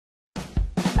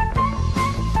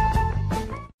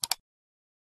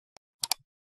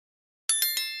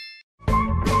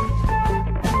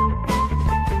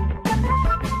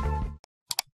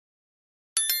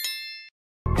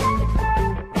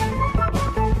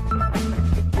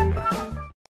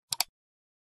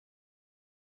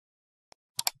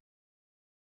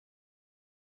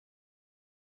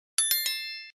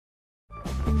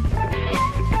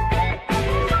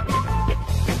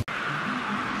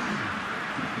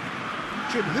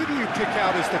Jim, who do you pick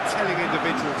out as the telling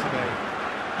individual today?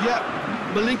 Yeah,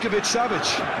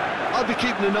 Milinkovic-Savic. I'll be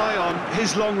keeping an eye on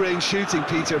his long-range shooting,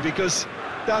 Peter, because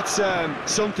that's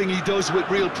something he does with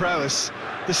real prowess.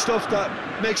 The stuff that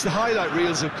makes the highlight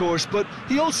reels, of course, but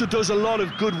he also does a lot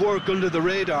of good work under the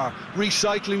radar,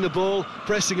 recycling the ball,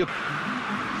 pressing it.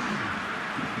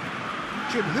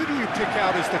 Jim, who do you pick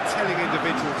out as the telling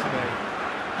individual today?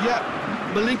 Yeah,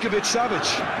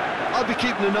 Milinkovic-Savic. I'll be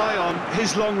keeping an eye on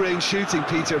his long-range shooting,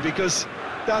 Peter, because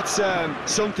that's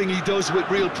something he does with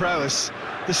real prowess.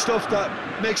 The stuff that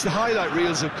makes the highlight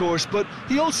reels, of course, but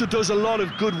he also does a lot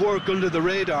of good work under the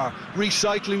radar,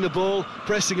 recycling the ball,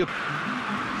 pressing it.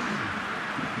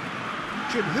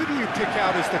 Jim, who do you pick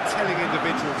out as the telling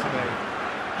individual today?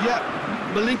 Yeah,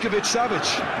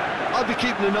 Milinkovic-Savic. I'll be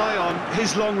keeping an eye on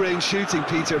his long-range shooting,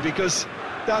 Peter, because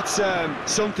that's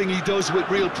something he does with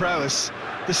real prowess.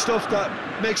 The stuff that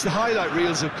makes the highlight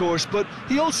reels, of course, but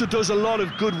he also does a lot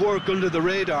of good work under the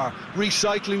radar,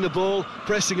 recycling the ball,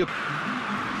 pressing it.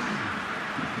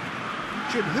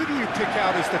 Jim, who do you pick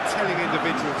out as the telling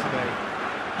individual today?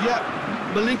 Yeah,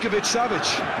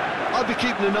 Milinkovic-Savic. I'll be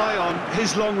keeping an eye on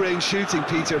his long-range shooting,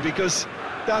 Peter, because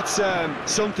that's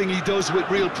something he does with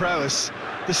real prowess.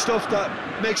 The stuff that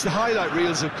makes the highlight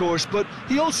reels, of course, but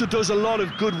he also does a lot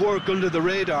of good work under the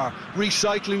radar,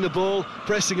 recycling the ball,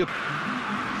 pressing it.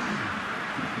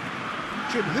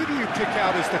 Jim, who do you pick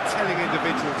out as the telling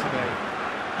individual today?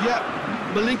 Yeah,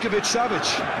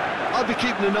 Milinkovic-Savic. I'll be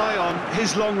keeping an eye on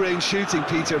his long-range shooting,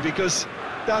 Peter, because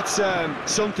that's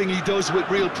something he does with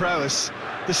real prowess.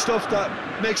 The stuff that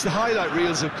makes the highlight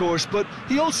reels, of course, but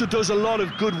he also does a lot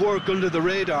of good work under the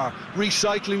radar,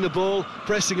 recycling the ball,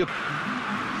 pressing it.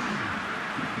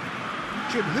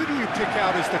 Jim, who do you pick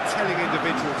out as the telling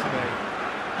individual today?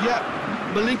 Yeah,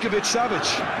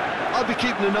 Milinkovic-Savic. I'll be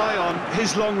keeping an eye on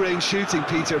his long-range shooting,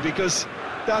 Peter, because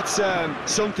that's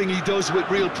something he does with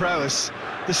real prowess.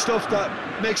 The stuff that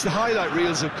makes the highlight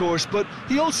reels, of course, but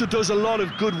he also does a lot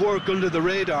of good work under the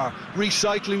radar,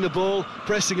 recycling the ball,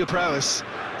 pressing a prowess.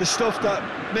 The stuff that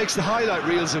makes the highlight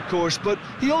reels, of course, but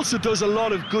he also does a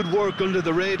lot of good work under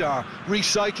the radar,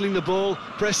 recycling the ball,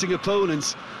 pressing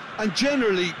opponents, and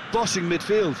generally bossing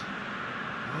midfield.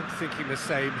 I'm thinking the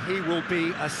same. He will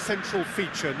be a central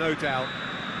feature, no doubt.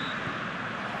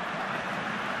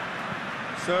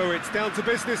 So it's down to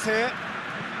business here.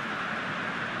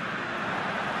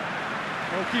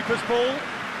 Goalkeeper's ball.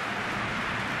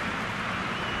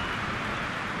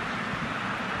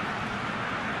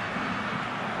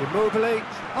 Immobile.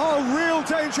 Oh, real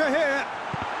danger here.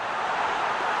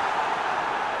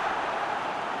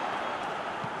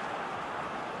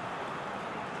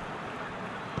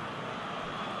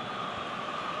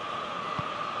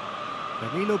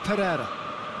 Danilo Pereira.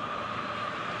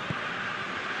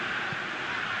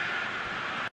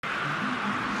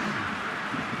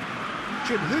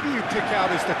 Jim, who do you pick out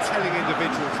as the telling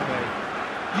individual today?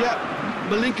 Yeah,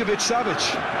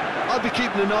 Milinkovic-Savic. I'll be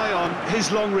keeping an eye on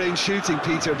his long-range shooting,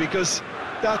 Peter, because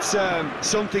that's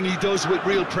something he does with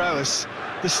real prowess.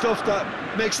 The stuff that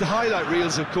makes the highlight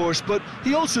reels, of course, but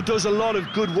he also does a lot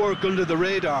of good work under the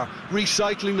radar,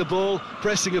 recycling the ball,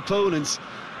 pressing opponents,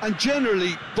 and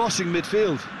generally bossing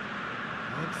midfield.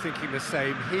 I'm thinking the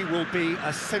same. He will be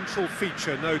a central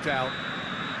feature, no doubt.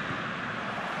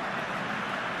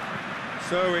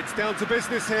 So it's down to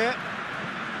business here.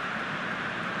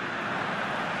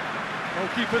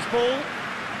 Goalkeeper's ball.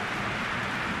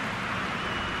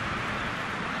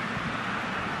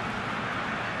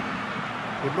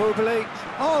 Immobile.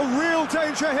 Oh, real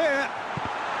danger here.